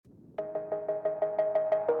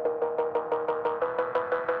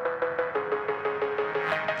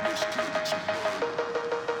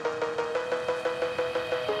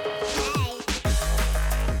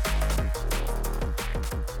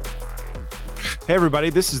Hey everybody,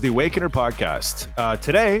 this is the Awakener podcast.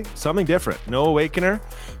 Today, something different. No Awakener,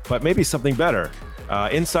 but maybe something better.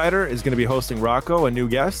 Insider is going to be hosting Rocco, a new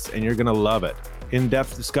guest, and you're going to love it.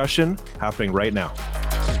 In-depth discussion happening right now.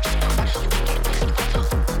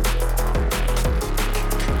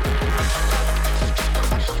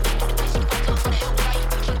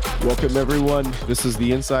 Welcome everyone. This is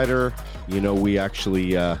the Insider. You know, we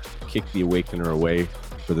actually kicked the Awakener away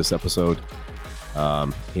for this episode.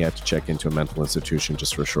 He had to check into a mental institution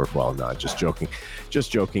just for a short while. Not just joking.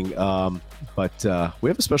 But we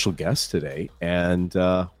have a special guest today. And,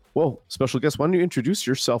 special guest, why don't you introduce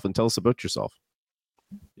yourself and tell us about yourself?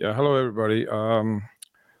 Yeah, hello, everybody.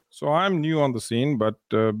 So I'm new on the scene, but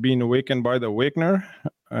being awakened by the Awakener.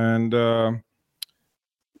 And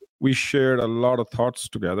we shared a lot of thoughts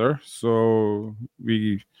together. So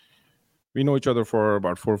we know each other for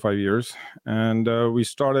about 4 or 5 years. And we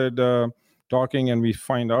started... talking, and we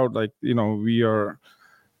find out, like, you know,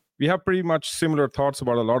 we have pretty much similar thoughts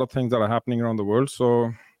about a lot of things that are happening around the world.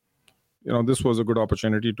 So, you know, this was a good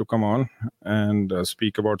opportunity to come on and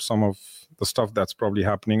speak about some of the stuff that's probably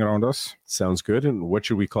happening around us. Sounds good. And what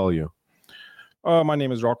should we call you? My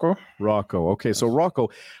name is Rocco. Rocco. Okay. So Rocco,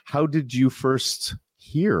 how did you first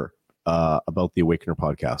hear about the Awakener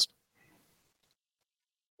podcast?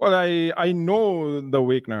 Well, I know the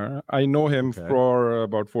Awakener. I know him for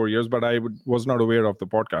about 4 years, but I was not aware of the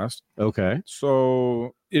podcast. Okay.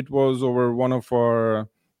 So it was over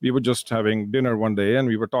we were just having dinner one day, and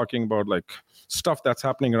we were talking about like stuff that's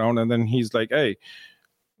happening around. And then he's like, "Hey,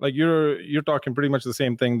 like you're talking pretty much the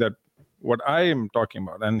same thing that what I am talking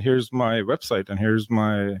about. And here's my website and here's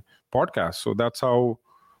my podcast." So that's how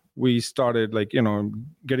we started, like, you know,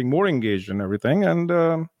 getting more engaged and everything.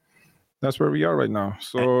 And, that's where we are right now.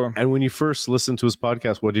 So, and when you first listened to his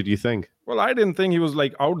podcast, what did you think? Well, I didn't think he was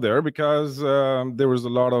like out there because there was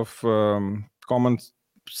a lot of common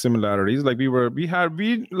similarities. Like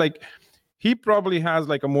he probably has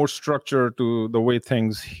like a more structure to the way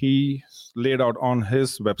things he laid out on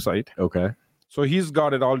his website. Okay. So he's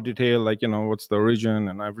got it all detailed, like, you know, what's the origin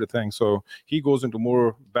and everything. So he goes into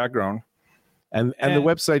more background. And the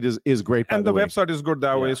website is great, by the way. Website is good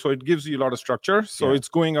that way. So it gives you a lot of structure. So it's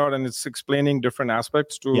going out and it's explaining different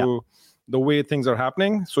aspects to the way things are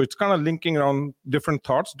happening. So it's kind of linking around different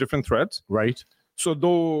thoughts, different threads. Right. So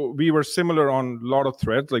though we were similar on a lot of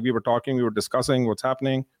threads, like we were discussing what's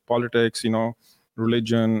happening, politics, you know,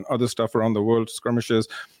 religion, other stuff around the world, skirmishes.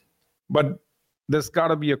 But there's got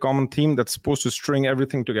to be a common theme that's supposed to string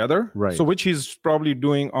everything together. Right. So which he's probably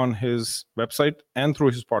doing on his website and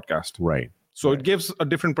through his podcast. Right. So it gives a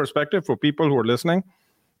different perspective for people who are listening,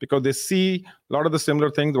 because they see a lot of the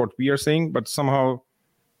similar things what we are seeing, but somehow,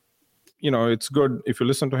 you know, it's good if you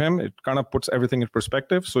listen to him. It kind of puts everything in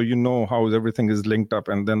perspective, so you know how everything is linked up,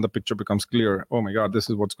 and then the picture becomes clear. Oh my God, this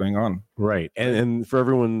is what's going on. Right. And for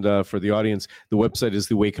everyone, for the audience, the website is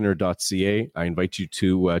theawakener.ca. I invite you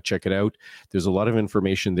to check it out. There's a lot of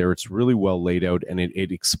information there. It's really well laid out, and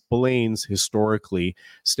it explains historically,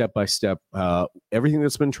 step by step, everything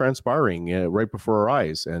that's been transpiring right before our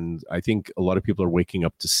eyes. And I think a lot of people are waking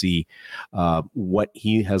up to see what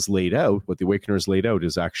he has laid out, what the Awakener has laid out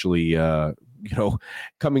is actually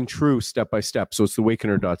coming true step by step. So it's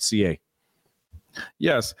theawakener.ca.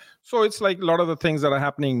 Yes. So it's like a lot of the things that are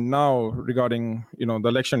happening now regarding, you know, the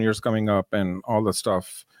election years coming up and all that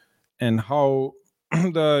stuff, and how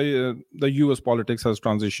the U.S. politics has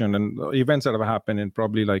transitioned, and the events that have happened in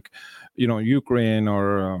probably, like, you know, Ukraine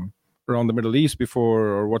or around the Middle East before,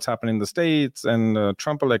 or what's happening in the States, and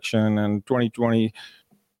Trump election, and 2020,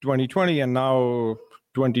 and now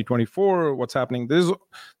 2024, what's happening. There's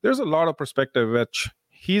a lot of perspective which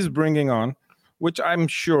he's bringing on, which I'm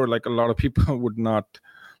sure like a lot of people would not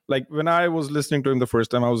like. When I was listening to him the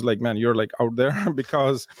first time, I was like, man, you're like out there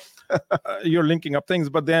because you're linking up things.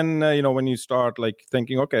 But then, when you start like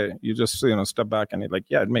thinking, okay, you just, step back and it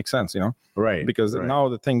it makes sense, Right. Because now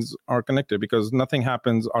the things are connected, because nothing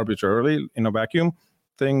happens arbitrarily in a vacuum.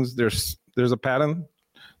 There's a pattern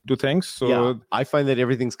to things. So yeah, I find that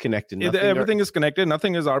everything's connected. Everything is connected.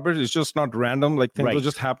 Nothing is arbitrary. It's just not random. Like things are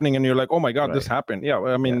just happening, and you're like, oh my God, this happened. Yeah,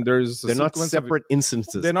 I mean, they're not separate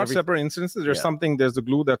instances. They're not separate instances. There's something. There's the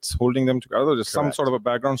glue that's holding them together. There's some sort of a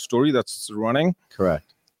background story that's running.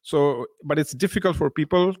 Correct. So, but it's difficult for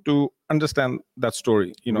people to understand that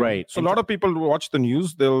story, Right. So a lot of people watch the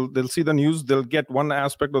news. They'll see the news. They'll get one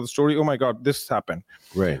aspect of the story. Oh my God, this happened.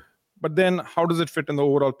 Right. But then how does it fit in the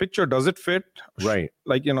overall picture? Does it fit? Right.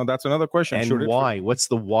 That's another question. And why? What's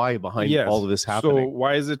the why behind all of this happening? So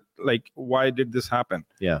why is it why did this happen?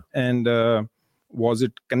 Yeah. And was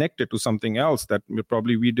it connected to something else that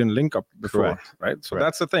probably we didn't link up before? Correct. Right. So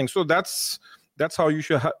that's the thing. So that's That's how you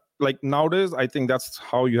should like nowadays. I think that's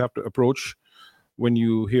how you have to approach when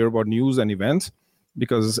you hear about news and events,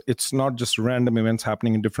 because it's not just random events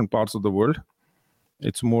happening in different parts of the world.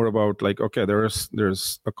 It's more about like, okay, there's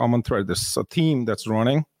a common thread, there's a theme that's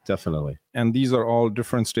running, Definitely. and these are all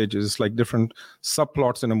different stages, like different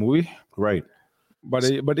subplots in a movie. Right. But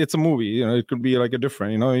it's a movie, you know. It could be like a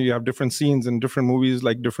different, you know, you have different scenes in different movies,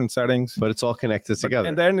 like different settings. But it's all connected together.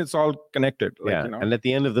 And then it's all connected. Like, yeah. you know, And at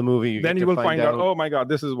the end of the movie, then you will find out, oh my God,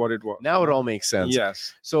 this is what it was. Now it all makes sense.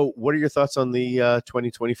 Yes. So what are your thoughts on the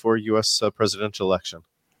 2024 U.S. Presidential election?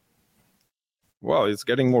 Well, it's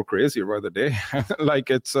getting more crazier by the day.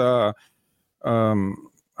 Like it's,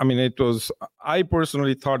 I mean, I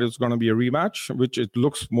personally thought it was going to be a rematch, which it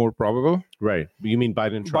looks more probable. Right. You mean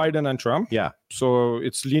Biden, Trump? Biden and Trump. Yeah. So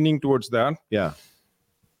it's leaning towards that. Yeah.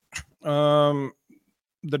 The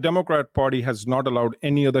Democrat Party has not allowed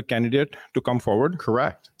any other candidate to come forward.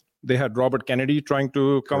 Correct. They had Robert Kennedy trying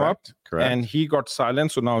to come up. Correct. And he got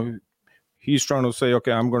silenced. So now he's trying to say,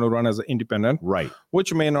 okay, I'm going to run as an independent. Right.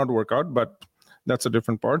 Which may not work out, but that's a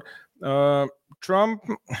different part. Trump,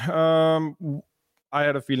 I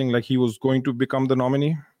had a feeling like he was going to become the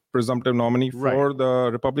nominee, presumptive nominee for the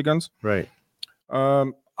Republicans. Right.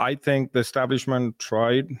 I think the establishment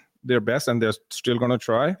tried their best, and they're still going to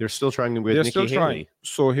try. They're still trying with Nikki Haley. Trying.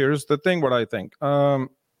 So here's the thing, what I think.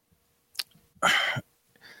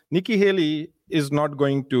 Nikki Haley is not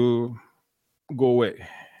going to go away.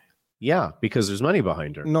 Yeah, because there's money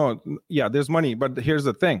behind her. No, yeah, there's money. But here's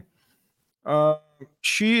the thing.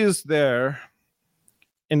 She is there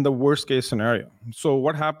in the worst case scenario. So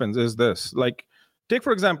what happens is this, like, take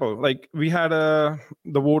for example, like we had the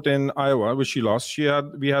vote in Iowa, which she lost. We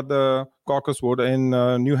had the caucus vote in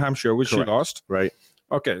New Hampshire, which she lost. Right.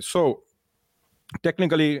 Okay. So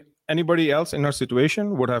technically anybody else in her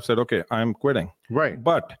situation would have said, okay, I'm quitting. Right.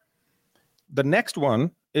 But the next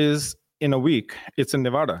one is in a week. It's in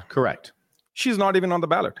Nevada. Correct. She's not even on the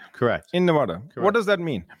ballot. Correct. In Nevada. Correct. What does that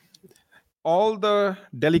mean? All the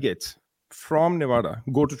delegates from Nevada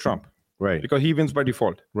go to Trump. Right. Because he wins by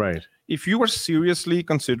default. Right. If you were seriously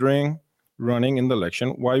considering running in the election,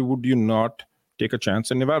 why would you not take a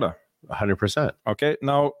chance in Nevada? 100%. Okay.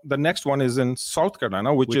 Now, the next one is in South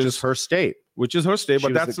Carolina, which is her state. Which is her state, She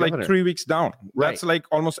but was that's the like governor. 3 weeks down. Right. That's like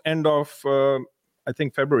almost end of, I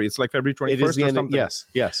think, February. It's like February 21st It is the or end. something. Yes.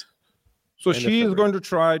 Yes. So End of she is February. going to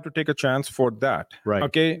try to take a chance for that. Right.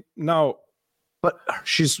 Okay. Now, But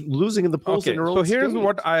she's losing in the polls in her own so here's state.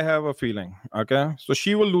 what I have a feeling. Okay. So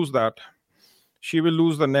she will lose that. She will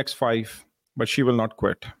lose the next 5, but she will not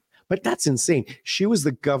quit. But that's insane. She was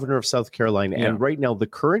the governor of South Carolina, Yeah. and right now the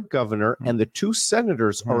current governor and the 2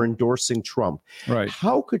 senators are endorsing Trump. Right.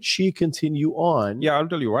 How could she continue on? Yeah, I'll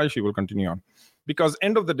tell you why she will continue on. Because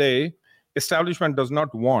end of the day, establishment does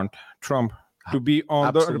not want Trump to be on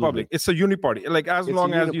Absolutely. the Republic. It's a uniparty. Like as It's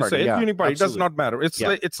long a as you uniparty, say yeah, it's uniparty, it does absolutely. not matter. It's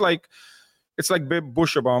Yeah. it's like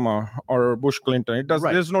Bush Obama or Bush Clinton. It does.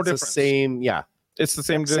 Right. There's no It's the difference. same. Yeah. It's the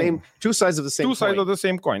same thing. Same. 2 sides of the same. Two sides coin. of the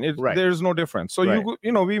same coin. Right. There's no difference. So Right.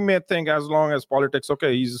 you know, we may think as long as politics,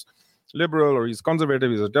 okay, he's liberal or he's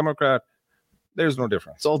conservative, he's a Democrat. There's no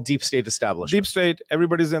difference. It's all deep state establishment. Deep state,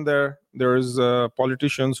 everybody's in there. There's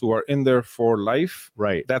politicians who are in there for life.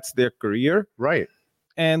 Right. That's their career. Right.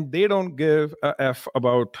 And they don't give a F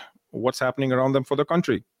about what's happening around them for the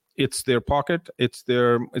country. It's their pocket. It's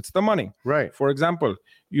the money. Right. For example,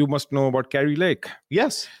 you must know about Kerry Lake.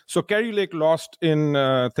 Yes. So Kerry Lake lost in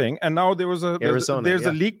thing, and now there's Arizona,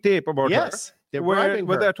 a leaked tape about Yes. her. They're Where bribing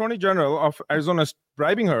her. the Attorney General of Arizona is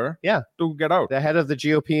bribing her Yeah. to get out. The head of the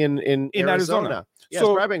GOP in Arizona. Arizona. Yes,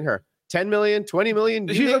 So- bribing her. 10 million, 20 million.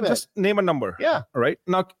 You name it. Just name a number. Yeah. Right?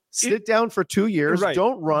 Now, Sit down for 2 years. Right.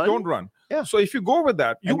 Don't run. don't run. Yeah. So if you go with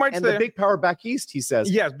that, you might and say, the big power back east, he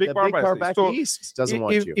says. yes, big the power big power bias. back So east doesn't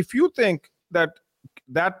want you. if you think that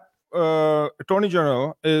Attorney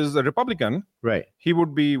General is a Republican, Right. he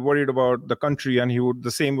would be worried about the country, and he would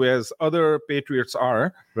the same way as other patriots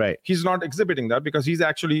are. Right. He's not exhibiting that because he's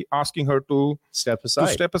actually asking her to Step aside.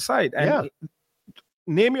 step aside and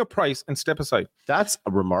name your price and step aside. That's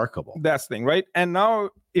remarkable. That's the thing, right? And now,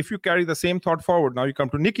 if you carry the same thought forward, now you come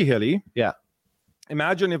to Nikki Haley. Yeah.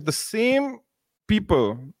 Imagine if the same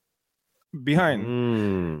people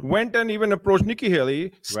behind went and even approached Nikki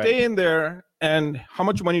Haley, stay in there, and how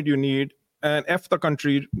much money do you need? And F the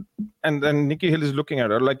country. And then Nikki Haley is looking at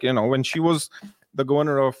her like, you know, when she was the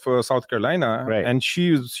governor of South Carolina, Right. and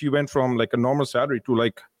she went from like a normal salary to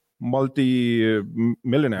like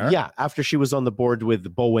multi-millionaire. Yeah. After she was on the board with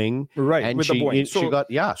Boeing. Right, And with she, the Boeing. she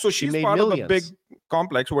got, So she she's made part millions. of the big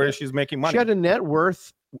complex where she's making money. She had a net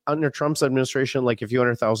worth under Trump's administration like a few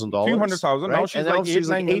 $100,000. Few $100,000. right? Now she's And like now she's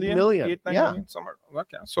like 8 million. 8, 9 Yeah. million somewhere.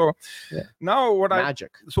 Okay. So Yeah. now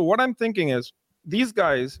Magic. what I'm thinking is these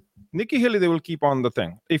guys, Nikki Haley, they will keep on the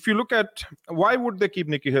thing. If you look at why would they keep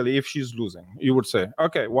Nikki Haley if she's losing, you would say,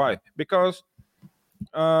 okay, why? Because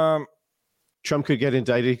Trump could get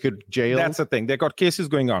indicted, he could jail. that's the thing. They got cases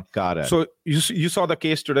going on. Got it. So you saw the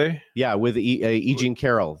case today. Yeah, with E. Jean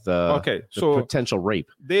Carroll, the potential rape.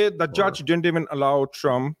 The judge didn't even allow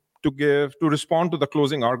Trump to respond to the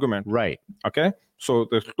closing argument. Right. Okay. So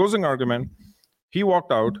the closing argument, he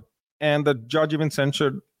walked out, and the judge even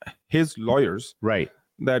censured his lawyers. Right.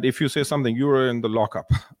 That if you say something, you are in the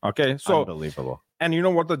lockup. Okay. So unbelievable. And you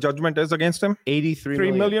know what the judgment is against him?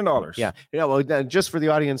 $83 million. Yeah. Well, just for the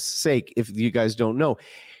audience's sake, if you guys don't know,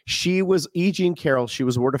 she was E. Jean Carroll. She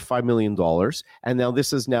was awarded $5 million, and now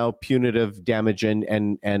this is now punitive damage and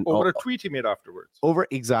over a tweet he made afterwards.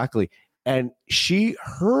 Exactly. And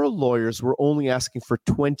her lawyers were only asking for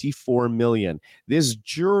 $24 million. This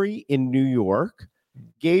jury in New York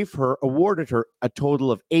awarded her a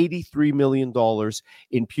total of $83 million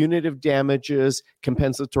in punitive damages,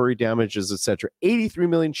 compensatory damages, etc. $83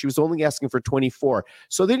 million. She was only asking for 24.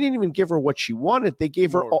 So they didn't even give her what she wanted. They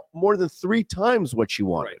gave her more than 3 times what she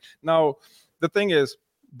wanted. Right. Now, the thing is,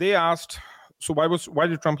 they asked, so why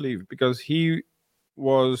did Trump leave? Because his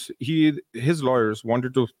lawyers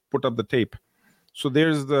wanted to put up the tape. So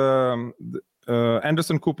there's the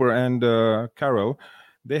Anderson Cooper and Carroll.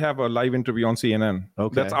 They have a live interview on CNN.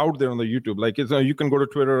 Okay. That's out there on the YouTube. Like you can go to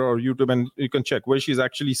Twitter or YouTube and you can check where she's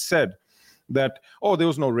actually said that, there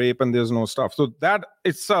was no rape and there's no stuff. So that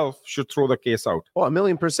itself should throw the case out. Oh,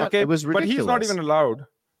 1,000,000%. Okay, it was ridiculous. But he's not even allowed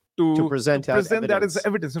to present that as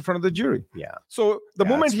evidence in front of the jury. Yeah. So the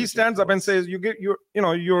moment he stands up and says,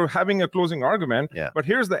 you're having a closing argument, but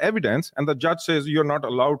here's the evidence, and the judge says you're not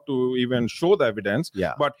allowed to even show the evidence.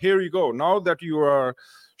 Yeah. But here you go. Now that you are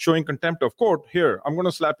showing contempt of court, here, I'm going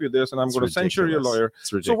to slap you this and I'm going to censure your lawyer.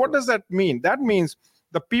 So what does that mean? That means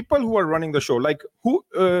the people who are running the show, like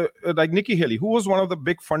Nikki Haley, who was one of the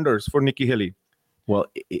big funders for Nikki Haley. Well,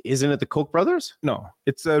 isn't it the Koch brothers? No,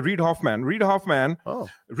 it's Reid Hoffman. Reid Hoffman.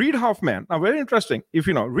 Now, very interesting. If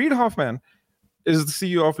you know, Reid Hoffman is the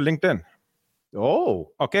CEO of LinkedIn.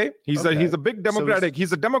 Oh, okay. He's a big Democratic.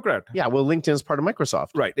 He's a Democrat. Yeah. Well, LinkedIn's part of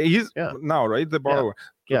Microsoft. Right. He's now, right? They bought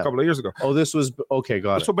a couple of years ago. Oh, this was okay.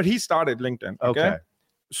 Got it. So, but he started LinkedIn. Okay.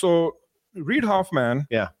 So Reid Hoffman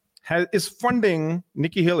is funding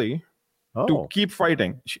Nikki Haley to keep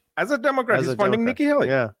fighting. As a Democrat, he's funding Nikki Haley.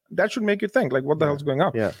 Yeah. That should make you think, like, what the hell's going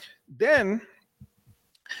on? Yeah. Then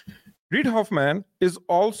Reid Hoffman is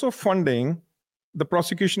also funding the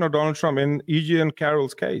prosecution of Donald Trump in E.G. and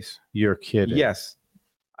Carroll's case. You're kidding. Yes.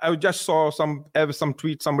 I just saw some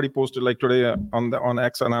tweet somebody posted like today on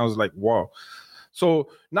X, and I was like, wow. So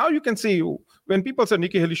now you can see when people say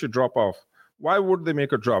Nikki Haley should drop off, why would they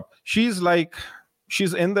make her drop? She's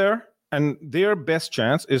in there, and their best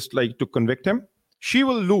chance is like to convict him. She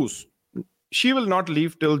will lose. She will not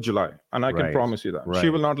leave till July, and I can promise you that. She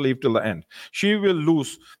will not leave till the end. She will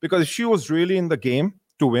lose, because if she was really in the game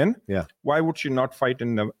to win, why would she not fight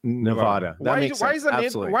in Nevada? That makes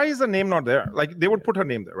sense. Why is the name not there? Like, they would put her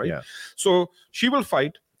name there, right? Yeah. So she will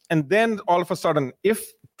fight, and then all of a sudden,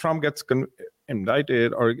 if Trump gets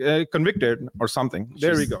indicted or convicted or something,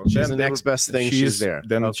 there we go. She's the next best thing. She's there.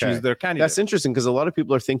 Then she's their candidate. That's interesting, because a lot of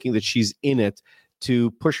people are thinking that she's in it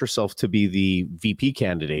to push herself to be the VP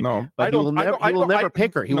candidate. No, but he will never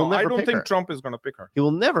pick her. I don't think Trump is going to pick her. He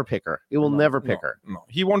will never pick her. He will never pick her. No,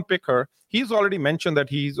 he won't pick her. He's already mentioned that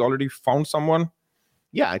he's already found someone.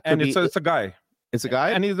 Yeah, it's a guy. It's a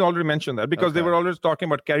guy, and he's already mentioned that, because they were always talking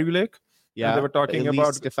about Carrie Lake. Yeah, they were talking Elise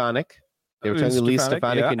about Stefanik. They were talking about Elise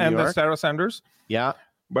Stefanik in New York, and Sarah Sanders. Yeah,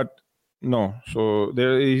 but no. So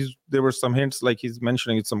there were some hints, like he's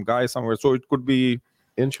mentioning it's some guy somewhere. So it could be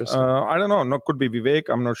interesting. I don't know. No, could be Vivek.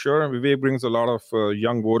 I'm not sure. Vivek brings a lot of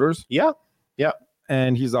young voters. Yeah.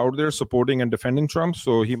 And he's out there supporting and defending Trump.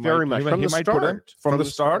 So he very might much from the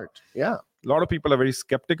start. Yeah. A lot of people are very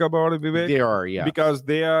skeptic about it, Vivek. They are, yeah. Because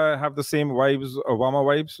they have the same vibes, Obama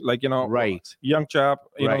vibes. Like, young chap,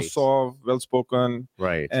 soft, well-spoken.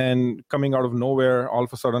 Right. And coming out of nowhere, all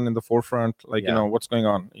of a sudden in the forefront, like, what's going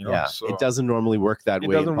on? So it doesn't normally work that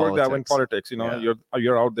way. It doesn't work that way in politics.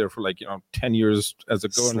 You're out there for 10 years as a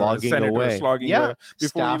governor, as a senator, slogging away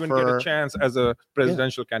before you even get a chance as a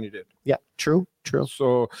presidential candidate. Yeah, true.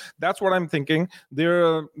 So that's what I'm thinking.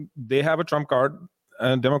 They have a trump card.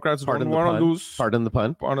 And Democrats don't want to lose. Pardon the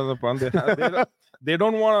pun. Pardon the pun. They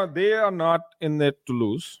don't want to. They are not in it to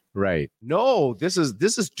lose. Right. No, this is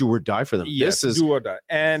do or die for them. Yes, This is do or die.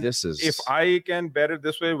 And this is if I can bet it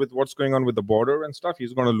this way, with what's going on with the border and stuff,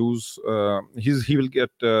 he's going to lose. He will get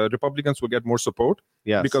Republicans will get more support.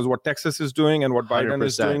 yes. Because what Texas is doing and what Biden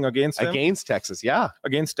is 100%. doing against him, against Texas. Yeah.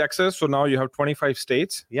 against Texas. So now you have 25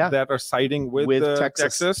 states Yeah. that are siding with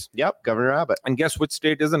Texas. Yep. Governor Abbott. And guess which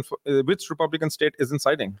state isn't? Which Republican state isn't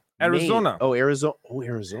siding? Arizona. Maine. Oh, Arizona. Oh,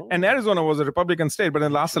 Arizona. And Arizona was a Republican state, but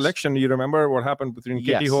in the last election, you remember what happened between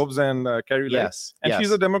Katie Yes. Hobbs and Carrie Lake? yes. And yes.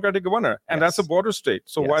 she's a Democratic governor, and that's a Yes. border state.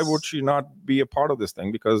 So why Yes. would she not be a part of this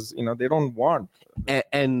thing? Because they don't want.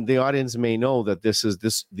 And the audience may know that this is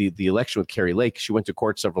the election with Carrie Lake. She went to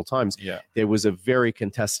court several times. Yeah. There was a very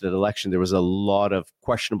contested election. There was a lot of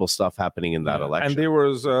questionable stuff happening in that election. And there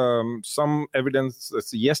was some evidence.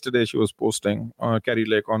 Yesterday, she was posting Carrie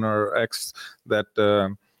Lake on her X that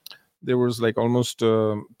there was like almost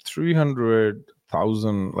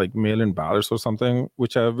 300,000 like mail-in ballots or something,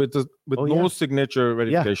 which have with Oh, no yeah. signature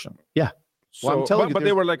verification. Yeah. So, Well, I'm telling you, but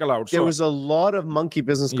they were like allowed. There So, was a lot of monkey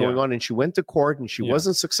business going Yeah. on, and she went to court, and she Yeah.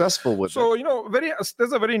 wasn't successful with it. so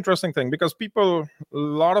there's a very interesting thing because a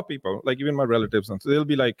lot of people, like even my relatives, and they'll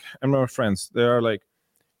be like, and my friends, they are like,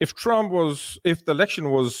 if the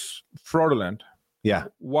election was fraudulent, Yeah.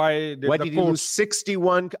 why did Why the did you lose courts?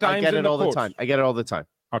 61? I Times get in it the all the courts. time. I get it all the time.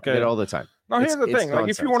 I get Okay. it all the time. Now here's the It's thing: like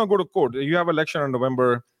if you nonsense. want to go to court, you have election on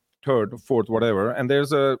November 3rd, 4th, whatever, and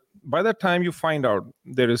by that time you find out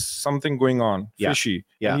there is something going on, Yeah. fishy,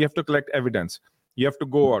 Yeah. and you have to collect evidence. You have to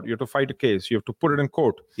go out. You have to fight a case. You have to put it in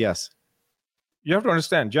court. Yes. You have to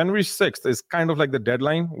understand, January 6th is kind of like the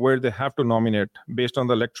deadline where they have to nominate based on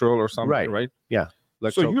the electoral or something, right? Yeah. So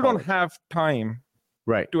Electoral you don't college. have time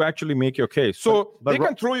Right. to actually make your case. So But they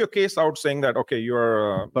can throw your case out saying that, okay,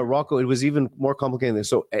 you're. But Rocco, it was even more complicated than this.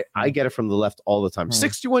 So I get it from the left all the time. Mhm.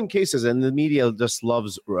 61 cases, and the media just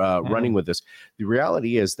loves running with this. The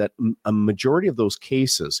reality is that a majority of those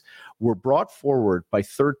cases were brought forward by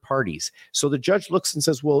third parties. So the judge looks and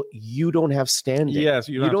says, "Well, you don't have standing. Yes,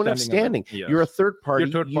 you don't have standing. Yes. You're a third party.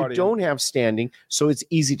 You're third you party. don't have standing, so it's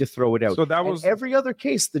easy to throw it out." So that And was every other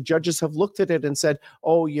case. The judges have looked at it and said,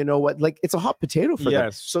 "Oh, you know what? Like it's a hot potato for them."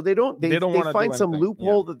 Yes. So they don't. They don't wanna find do some anything.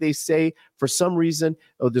 loophole that they say for some reason.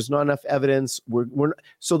 Oh, there's not enough evidence. We're not.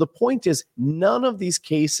 So the point is, none of these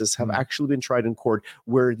cases have actually been tried in court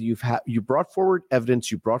where you brought forward evidence,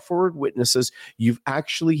 you brought forward witnesses, you've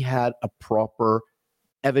actually had a proper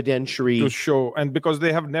evidentiary to show, and because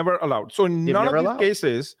they have never allowed. So in They've none of never these allowed.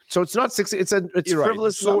 cases, So it's not 60. It's you're right.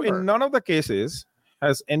 frivolous. So number. in none of the cases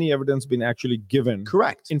has any evidence been actually given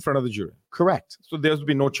correct, in front of the jury. correct, So there's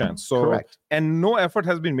been no chance. So correct. and no effort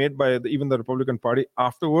has been made by even the Republican Party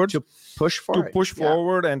afterwards To push for to it. push Yeah.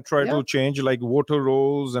 forward and try Yeah. to change like voter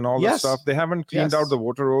rolls and all that Yes. stuff. They haven't cleaned Yes. out the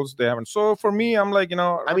voter rolls. They haven't. So for me, I'm like,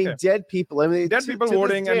 I mean, dead people. I mean, Dead to- people to this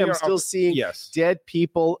voting, and day, I'm you're still up- seeing yes, dead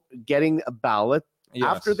people getting a ballot.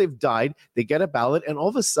 After yes. they've died, they get a ballot, and all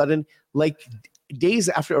of a sudden, like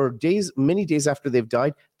many days after they've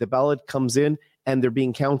died, the ballot comes in and they're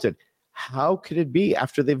being counted. How could it be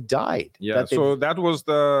after they've died? Yeah, that they've- so that was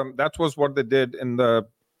what they did in the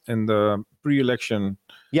pre-election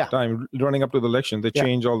Yeah. time running up to the election. They Yeah.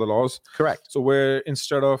 changed all the laws. correct. So where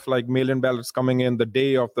instead of like mail-in ballots coming in the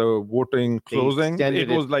day of the voting They closing, extended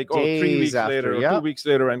it was like 3 days weeks after, later or yeah. 2 weeks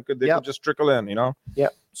later, and they Yeah. could just trickle in, Yeah.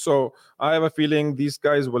 So I have a feeling these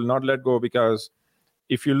guys will not let go, because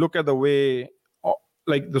if you look at the way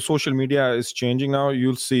like the social media is changing now,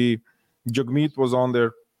 you'll see Jagmeet was on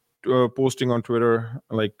there posting on Twitter,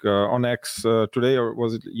 like on X today, or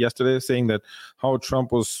was it yesterday, saying that how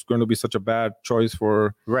Trump was going to be such a bad choice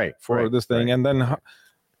for Right. this thing. right. And then,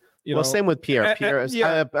 Same with Pierre. Pierre.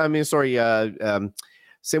 yeah.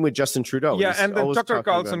 Same with Justin Trudeau. yeah, He's and then always Tucker talking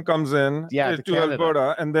Carlson about- comes in Yeah, to to Canada.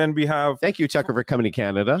 Alberta, and then we have Thank you, Tucker, for coming to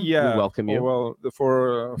Canada. yeah, we welcome you.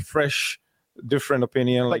 for a fresh, different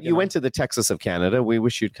opinion. But you went to the Texas of Canada. We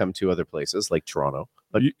wish you'd come to other places like Toronto.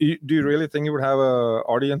 But do you really think you would have an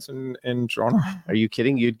audience in Toronto? are you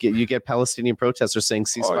kidding? You get Palestinian protesters saying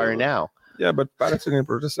ceasefire yeah. now. Yeah, but Palestinian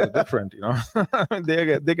protests are different,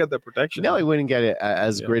 they get the protection. No, he wouldn't get it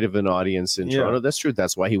as Yeah. great of an audience in Yeah. Toronto. That's true.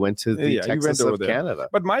 That's why he went to the Yeah, he went Texas over of there. Canada.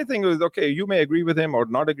 But my thing is, okay, you may agree with him or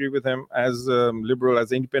not agree with him as a liberal,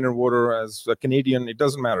 as an independent voter, as a Canadian. It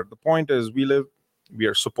doesn't matter. The point is, we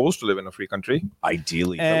are supposed to live in a free country.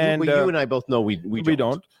 Ideally, And, but you and I both know we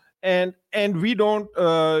don't. And we don't.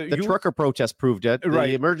 The trucker protest proved it. Right.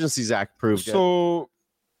 The Emergencies Act proved it. So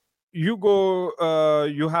you go,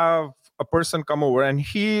 you have a person come over, and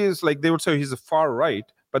he is like, they would say he's a far right,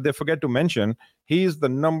 but they forget to mention he's the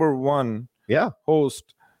number one Yeah.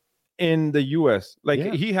 host in the US. Like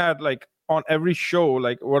Yeah. he had like on every show,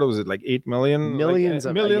 like what was it, like 8 million, Millions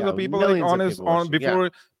like, of- millions yeah, of people millions like on of his people on watching.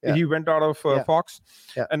 before Yeah. he went out of Yeah. Fox.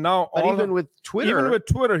 Yeah. And now But even with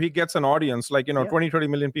Twitter, he gets an audience, like 20-30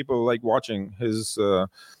 million people like watching his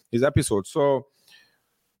episodes. So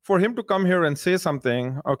for him to come here and say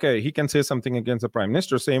something, okay, he can say something against the prime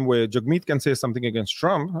minister, same way Jagmeet can say something against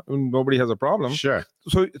Trump, nobody has a problem. sure.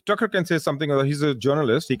 So Tucker can say something, he's a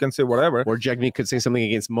journalist, he can say whatever, Or Jagmeet could say something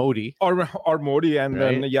against Modi. or Modi, and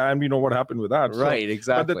Right. then and we know what happened with that. Right,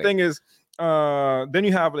 exactly. But the thing is, then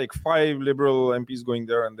you have like 5 liberal MPs going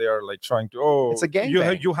there, and they are like trying to, It's a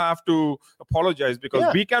gangbang. you have to apologize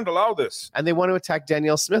because we can't allow this. And they want to attack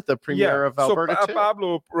Danielle Smith, the premier of Alberta, so too.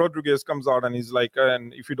 Pablo Rodriguez comes out and he's like,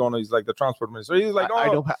 and if you don't know, he's like the transport minister. He's like, I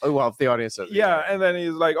don't. Well, if the audience does, and then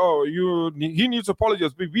he's like, he needs to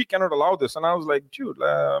apologize. We cannot allow this. And I was like, dude,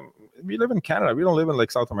 we live in Canada. We don't live in like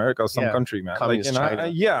South America or some country, man. Communist China.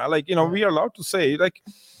 We are allowed to say, like,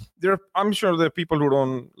 I'm sure there are people who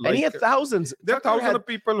don't like. And he had thousands. There are thousands of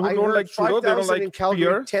people who I don't heard like Trudeau. They don't 5,000 like in Calgary,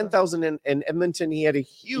 Pierre. 10,000 in Edmonton. He had a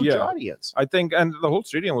huge audience. I think, and the whole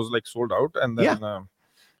stadium was like sold out. And then,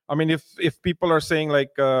 I mean, if people are saying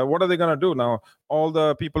like, what are they gonna do now? All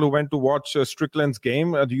the people who went to watch Strickland's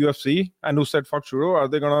game at the UFC and who said fuck Trudeau, are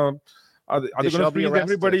they gonna? Are they going to freeze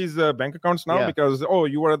everybody's bank accounts now because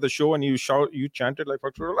you were at the show and you chanted like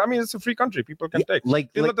fuck Trudeau? I mean, it's a free country; people can take.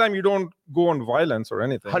 Till the time you don't go on violence or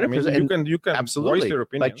anything. 100%. I mean, you can absolutely voice your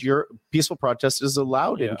opinion. But your peaceful protest is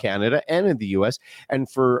allowed in Canada and in the U.S. And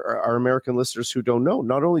for our American listeners who don't know,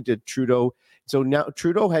 not only did Trudeau, so now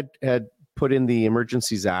Trudeau had put in the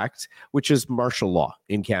Emergencies Act, which is martial law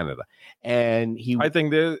in Canada, and I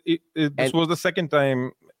think this was the second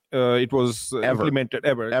time. It was implemented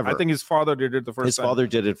ever. I think his father did it the first time. His father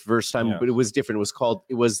did it first time, but it was different.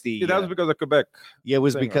 It was the... that was because of Quebec. Yeah, it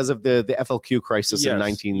was because of the FLQ crisis in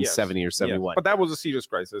 1970 or 71. But that was a serious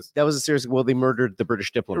crisis. That was a serious... Well, they murdered the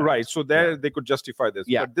British diplomat. Right, so there they could justify this.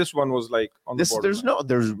 Yeah. But this one was like on the border.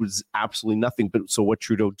 There was absolutely nothing. But so what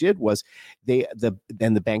Trudeau did was the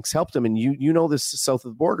banks helped him. And you know this south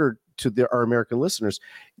of the border, to our American listeners,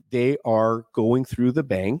 they are going through the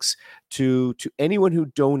banks to anyone who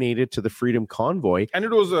donated to the Freedom Convoy. And it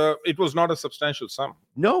was not a substantial sum.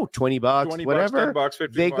 No, $20, whatever. $10,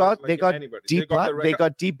 $50. They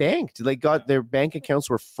got debanked. They got their bank accounts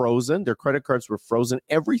were frozen, their credit cards were frozen,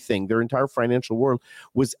 everything, their entire financial world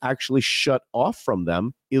was actually shut off from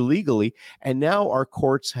them illegally. And now our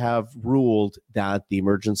courts have ruled that the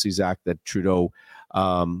Emergencies Act that Trudeau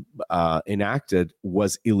enacted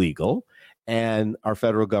was illegal, and our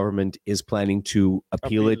federal government is planning to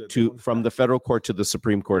appeal it from the federal court to the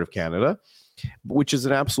Supreme Court of Canada, which is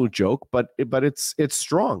an absolute joke, but it's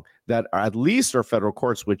strong that at least our federal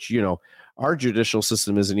courts, which our judicial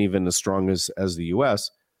system isn't even as strong as the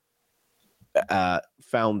U.S.,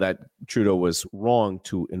 found that Trudeau was wrong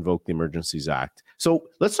to invoke the Emergencies Act. So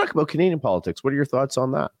let's talk about Canadian politics. What are your thoughts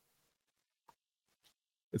on that?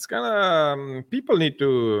 It's kind of people need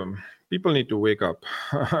to wake up,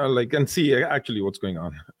 and see actually what's going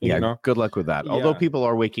on. Good luck with that. Although people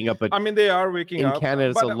are waking up, but I mean they are waking up. In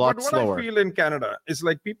Canada, it's a lot slower. What I feel in Canada is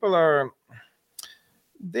like people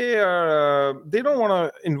they don't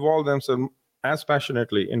want to involve themselves as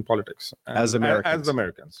passionately in politics as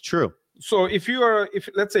Americans. True. So if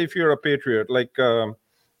let's say if you're a patriot, like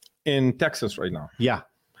in Texas right now. Yeah.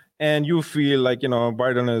 And you feel like,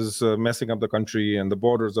 Biden is messing up the country and the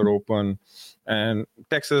borders are open. And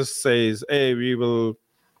Texas says, hey, we will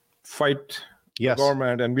fight the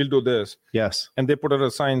government and we'll do this. Yes. And they put out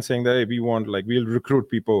a sign saying that, hey, we'll recruit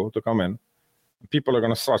people to come in. People are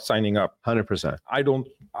going to start signing up. 100%. I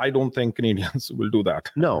don't think Canadians will do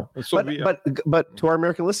that. No. So but to our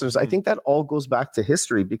American listeners, I think that all goes back to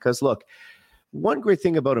history because, look, one great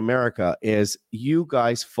thing about America is you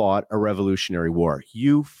guys fought a revolutionary war.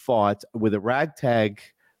 You fought with a ragtag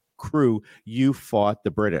crew. You fought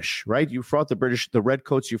the British, right? You fought the British, the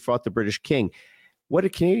Redcoats. You fought the British king. What do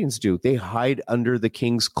Canadians do? They hide under the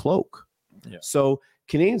king's cloak. Yeah. So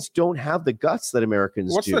Canadians don't have the guts that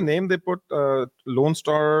Americans do. What's the name they put? Lone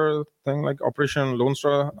Star thing, like Operation Lone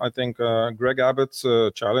Star. I think Greg Abbott's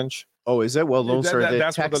challenge. Oh, is it? Well, Lone Star,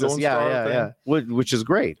 that's Texas, the Lone Star thing. Which is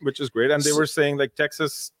great. And they were saying like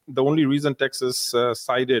Texas, the only reason Texas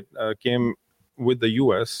sided came with the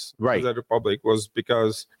U.S. right, the Republic was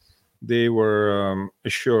because they were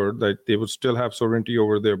assured that they would still have sovereignty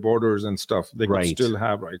over their borders and stuff. They could still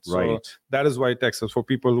have rights. So that is why Texas, for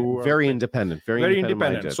people who very independent, very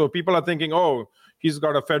independent. So people are thinking, oh, he's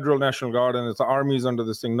got a federal National Guard and it's the army's under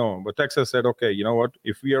this thing. No, but Texas said, okay, you know what?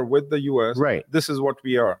 If we are with the U.S., Right. this is what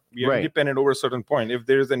we are. We are independent over a certain point. If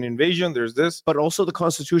there's an invasion, there's this. But also the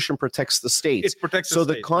Constitution protects the states. It protects so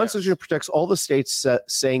the the Constitution protects all the states,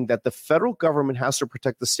 saying that the federal government has to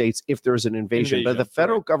protect the states if there's an invasion. But the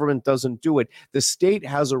federal government doesn't do it. The state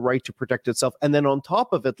has a right to protect itself. And then on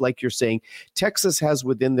top of it, like you're saying, Texas has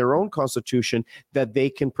within their own constitution that they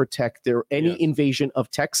can protect any invasion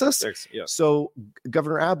of Texas. So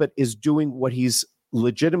Governor Abbott is doing what he's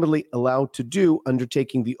legitimately allowed to do,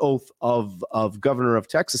 undertaking the oath of governor of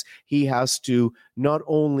Texas. He has to not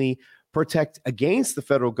only protect against the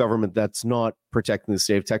federal government that's not protecting the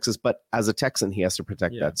state of Texas, but as a Texan, he has to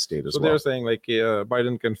protect that state as well. So they're saying like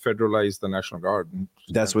Biden can federalize the National Guard.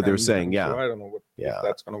 That's what they're saying. Yeah. So I don't know if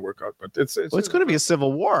that's going to work out, but it's going to be a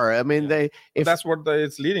civil war. I mean, that's what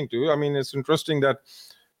it's leading to. I mean, it's interesting that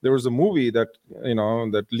there was a movie that,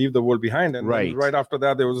 that Leave the World Behind. And right after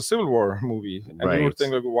that, there was a Civil War movie. And you would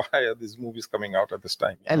think, like, why are these movies coming out at this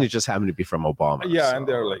time? And it just happened to be from Obama. Yeah, so, and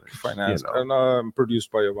they're like financed and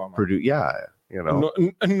produced by Obama.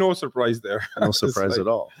 No surprise there. No surprise at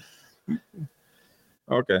all.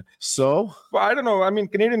 Okay. So, well, I don't know. I mean,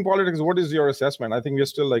 Canadian politics, what is your assessment? I think we're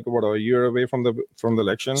still like, a year away from the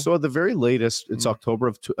election. So at the very latest, it's October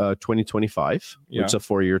of 2025. It's a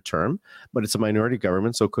 4-year term, but it's a minority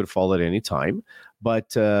government, so it could fall at any time. But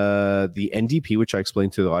the NDP, which I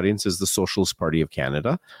explained to the audience, is the Socialist Party of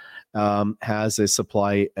Canada, has a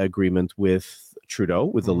supply agreement with Trudeau,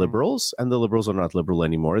 with the Liberals, and the Liberals are not liberal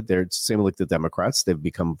anymore. They're same like the Democrats. They've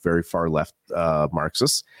become very far left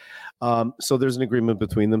Marxists. So there's an agreement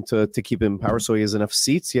between them to keep him in power. So he has enough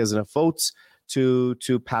seats, he has enough votes to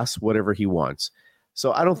pass whatever he wants.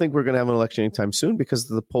 So I don't think we're going to have an election anytime soon, because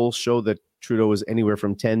the polls show that Trudeau is anywhere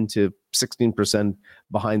from 10 to 16%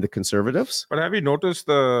 behind the Conservatives. But have you noticed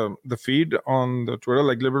the feed on the Twitter,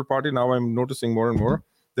 like Liberal Party? Now I'm noticing more and more.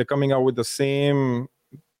 They're coming out with the same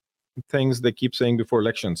things they keep saying before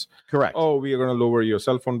elections. Correct. Oh, we are going to lower your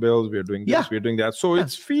cell phone bills. We are doing this. We are doing that. So it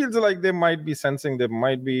feels like they might be sensing there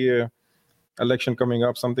might be a election coming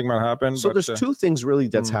up. Something might happen. So there's two things really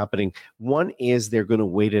that's happening. One is they're going to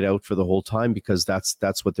wait it out for the whole time, because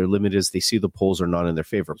that's what their limit is. They see the polls are not in their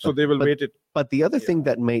favor. So they will wait it. But the other thing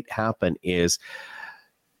that might happen is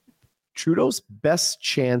Trudeau's best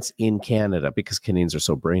chance in Canada, because Canadians are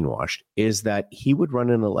so brainwashed, is that he would run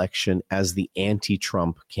an election as the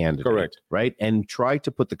anti-Trump candidate. Correct. Right? And try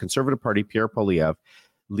to put the Conservative Party, Pierre Poilievre,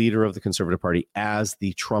 leader of the Conservative Party, as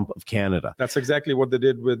the Trump of Canada. That's exactly what they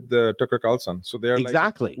did with Tucker Carlson. So they're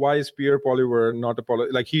like, why is Pierre Poilievre not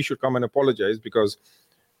like he should come and apologize, because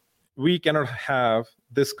we cannot have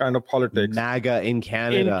this kind of politics. MAGA in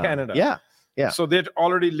Canada. Yeah. Yeah. So they're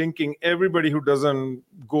already linking everybody who doesn't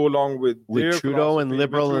go along with Trudeau and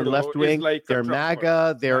liberal and left wing. Like they're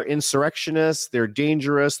MAGA, they're insurrectionists, they're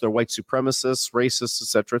dangerous, they're white supremacists, racists,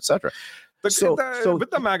 etc., etc. So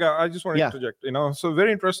with the MAGA, I just want to interject. So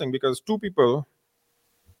very interesting, because two people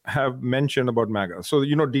have mentioned about MAGA. So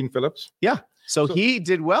Dean Phillips. Yeah. So he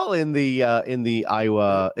did well in the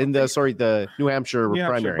Iowa, the New Hampshire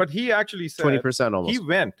primary. But he actually said 20% almost. He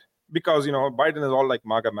went. Because, Biden is all like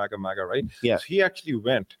MAGA, MAGA, MAGA, right? Yeah. So he actually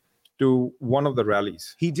went to one of the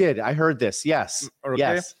rallies. He did. I heard this. Yes.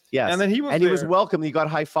 Okay? Yes. And then he was welcome. He got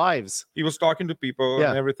high fives. He was talking to people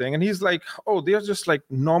and everything. And he's like, oh, they're just like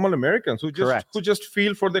normal Americans who just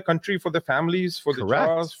feel for their country, for their families, for their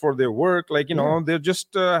jobs, for their work. Like, they're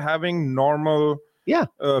just having normal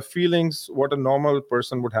feelings, what a normal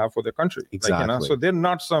person would have for their country. Exactly. Like, so they're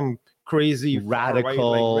not some crazy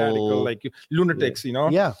radical lunatics,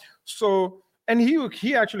 Yeah. So, and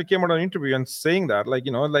he actually came out on an interview and saying that, I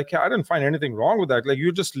didn't find anything wrong with that. Like,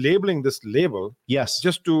 you're just labeling this label,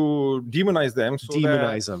 just to demonize them,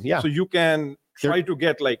 so you can try to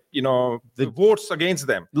get the votes against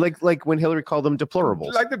them, like when Hillary called them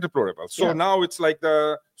deplorables, like the deplorables. So now it's like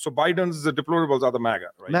so Biden's the deplorables are the MAGA,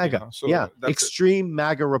 right? MAGA, extreme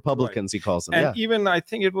MAGA Republicans, he calls them. And even I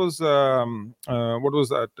think it was what was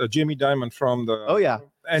that? Jamie Dimon from the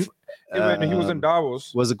and when he was in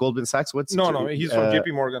Davos. Was it Goldman Sachs? No, he's from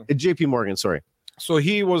JP Morgan. JP Morgan, sorry. So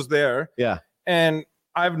he was there. Yeah. And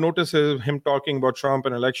I've noticed him talking about Trump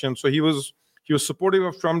and elections. So he was supportive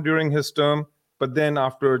of Trump during his term, but then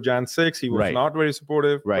after Jan 6, he was not very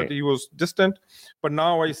supportive. Right. But he was distant. But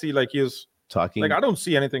now I see he's talking. I don't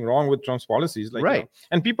see anything wrong with Trump's policies.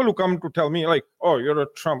 And people who come to tell me oh, you're a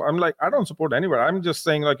Trump. I'm like, I don't support anywhere. I'm just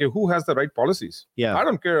saying who has the right policies? Yeah. I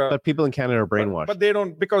don't care. But people in Canada are brainwashed. But they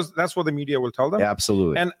don't, because that's what the media will tell them. Yeah,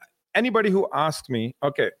 absolutely. And anybody who asks me,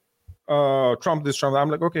 okay, Trump, this Trump, I'm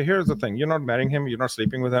like, okay, here's the thing. You're not marrying him. You're not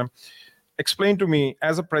sleeping with him. Explain to me,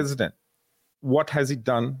 as a president, what has he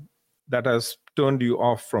done that has turned you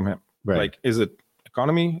off from him? Right. Like, is it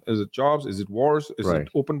economy? Is it jobs? Is it wars? Is Right. it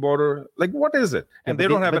open border? Like, what is it? And they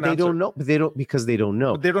don't have an they answer. Don't know. But they don't because they don't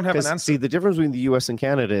know. But they don't have an answer. See, the difference between the U.S. and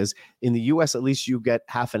Canada is in the U.S. at least you get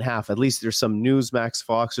half and half. At least there's some Newsmax,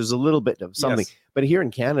 Fox. There's a little bit of something. Yes. But here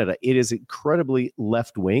in Canada, it is incredibly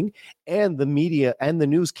left wing, and the media and the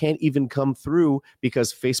news can't even come through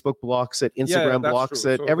because Facebook blocks it, Instagram blocks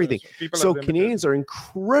it, so everything. people So have Canadians are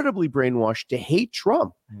incredibly brainwashed to hate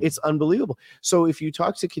Trump. It's unbelievable. So if you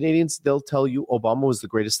talk to Canadians, they'll tell you Obama was the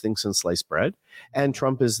greatest thing since sliced bread, and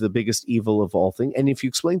Trump is the biggest evil of all things. And if you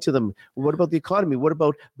explain to them, what about the economy? What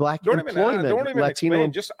about black employment? Don't even Latino?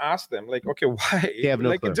 explain. Just ask them. Like, okay, why? They have no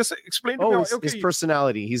like, clue. just explain to me. Oh, his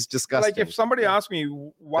personality. He's disgusting. Like, if somebody asks me,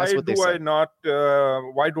 why don't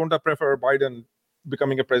I prefer Biden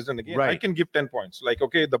becoming a president again? Right. I can give 10 points. Like,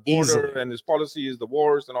 okay, the border Easily. and his policies, the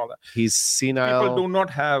wars and all that. He's senile. People do not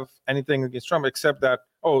have anything against Trump except that,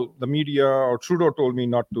 oh, the media or Trudeau told me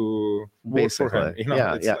not to vote for him. You know,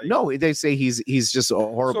 yeah. like, no, they say he's just a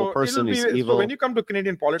horrible person. He's evil. So when you come to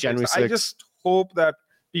Canadian politics, January I 6th. just hope that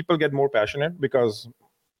people get more passionate because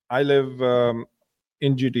I live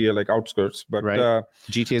in GTA, like outskirts, but Right.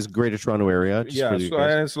 GTA is Greater Toronto area. Just yeah, for you so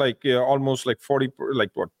guys. and it's like almost like 40, like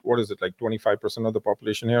what is it, like 25% of the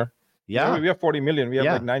population here? Yeah. We have 40 million. We have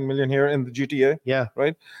Yeah. like 9 million here in the GTA. Yeah.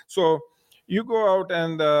 Right. So you go out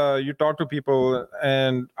and you talk to people,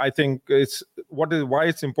 and I think why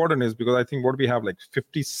it's important is because I think what we have like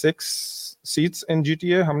 56 seats in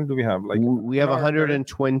GTA. How many do we have? Like we have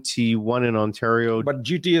 121 in Ontario. but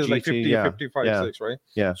GTA is like 50, yeah, 55, yeah. 6, right?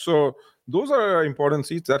 Yeah. So those are important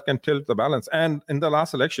seats that can tilt the balance. And in the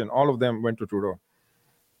last election, all of them went to Trudeau.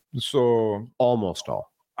 So Almost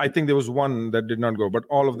all. I think there was one that did not go, but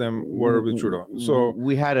all of them were with Trudeau. So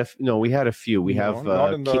we had a few. We have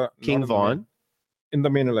not in the- King not in the Vaughan in the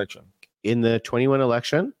main election. in the 21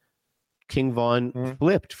 election. King Vaughan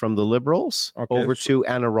flipped from the Liberals over to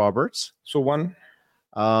Anna Roberts. So one.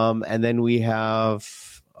 And then we have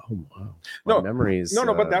memories.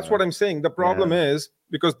 No, but that's what I'm saying. The problem is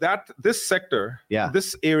because this sector,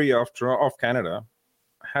 this area of Canada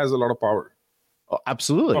has a lot of power. Oh,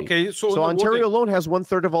 absolutely. Okay, so Ontario alone has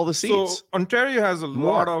 1/3 of all the seats. So Ontario has a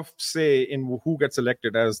lot of say in who gets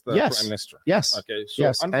elected as the prime minister. Yes. Okay. So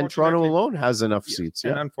yes. And Toronto alone has enough seats.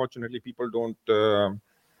 And unfortunately, people don't.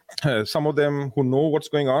 Some of them who know what's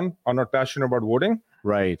going on are not passionate about voting.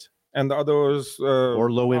 Right. And the others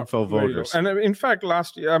or low info voters. And in fact,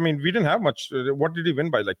 last year, I mean, we didn't have much. What did he win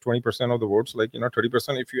by? Like 20% of the votes, like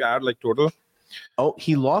 30% if you add like total. Oh,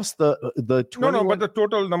 he lost the 21... No, but the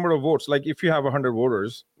total number of votes, like if you have 100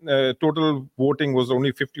 voters, total voting was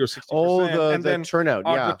only 50 or 60%. Oh, the turnout,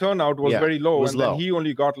 the turnout was very low, and low. Then he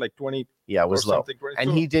only got like 20. Yeah, it was low.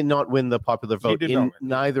 And he did not win the popular vote in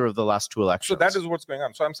neither of the last two elections. So that is what's going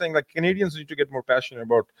on. So I'm saying like Canadians need to get more passionate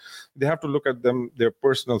about, they have to look at their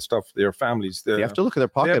personal stuff, their families. They have to look at their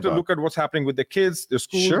pocketbook. They have to look at what's happening with their kids, their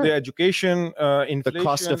school, their education, inflation, the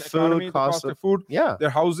cost of economy, food, the cost of food, their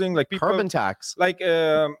housing, like people, carbon tax. Like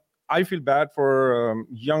I feel bad for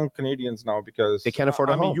young Canadians now because they can't afford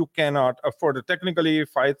a home. I mean, you cannot afford it. Technically,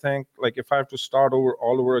 if I think like if I have to start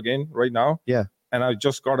all over again right now, and I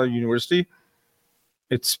just got a university,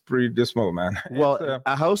 it's pretty dismal, man. Well,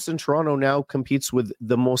 a house in Toronto now competes with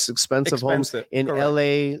the most expensive homes in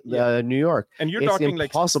LA, New York. And you're talking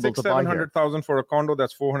like $700,000 for a condo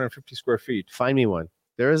that's 450 square feet. Find me one.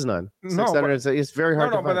 There is none. No, it's very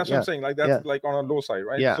hard to find. But that's what I'm saying. Like that's like on a low side,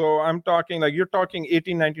 right? Yeah. So I'm talking like you're talking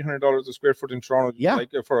 $1,800-$1,900 a square foot in Toronto,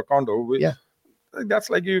 like for a condo. That's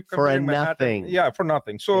like you for nothing. Yeah, for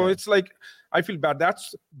nothing. So it's like I feel bad.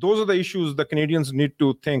 Those are the issues the Canadians need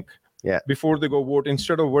to think before they go vote,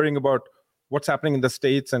 instead of worrying about what's happening in the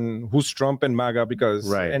States and who's Trump and MAGA,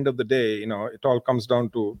 because at the end of the day, it all comes down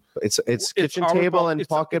to it's kitchen table and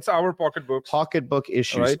pocket. It's our pocketbook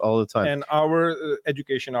issues all the time, and our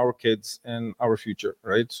education, our kids, and our future,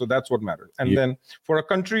 right? So that's what matters. And then for a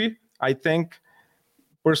country, I think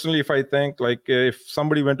personally, if I think like if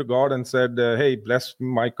somebody went to God and said, "Hey, bless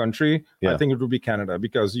my country," I think it would be Canada,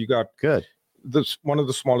 because you got one of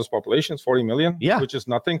the smallest populations, 40 million, which is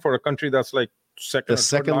nothing for a country that's like the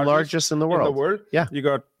second largest in the world. You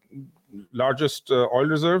got largest oil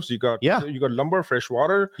reserves. You got lumber, fresh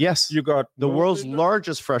water. You got the world's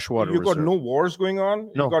largest freshwater reserve. Got no wars going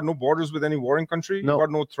on. You got no borders with any warring country. You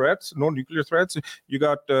got no threats, no nuclear threats. You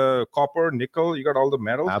got copper, nickel. You got all the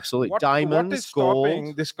metals. Absolutely. Diamonds, what is gold.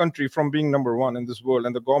 Stopping this country from being number one in this world,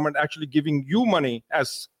 and the government actually giving you money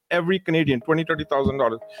as every Canadian,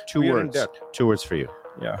 $20,000-$30,000. 2 words. 2 words for you.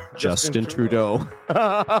 Yeah, Justin Trudeau.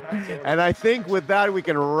 And I think with that, we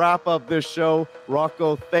can wrap up this show.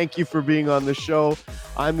 Rocco, thank you for being on the show.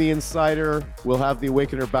 I'm the Insider. We'll have the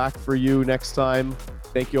Awakener back for you next time.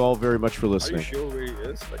 Thank you all very much for listening. Are you sure where he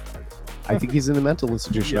is? I think he's in a mental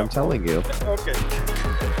institution. Yeah. I'm telling you. Okay.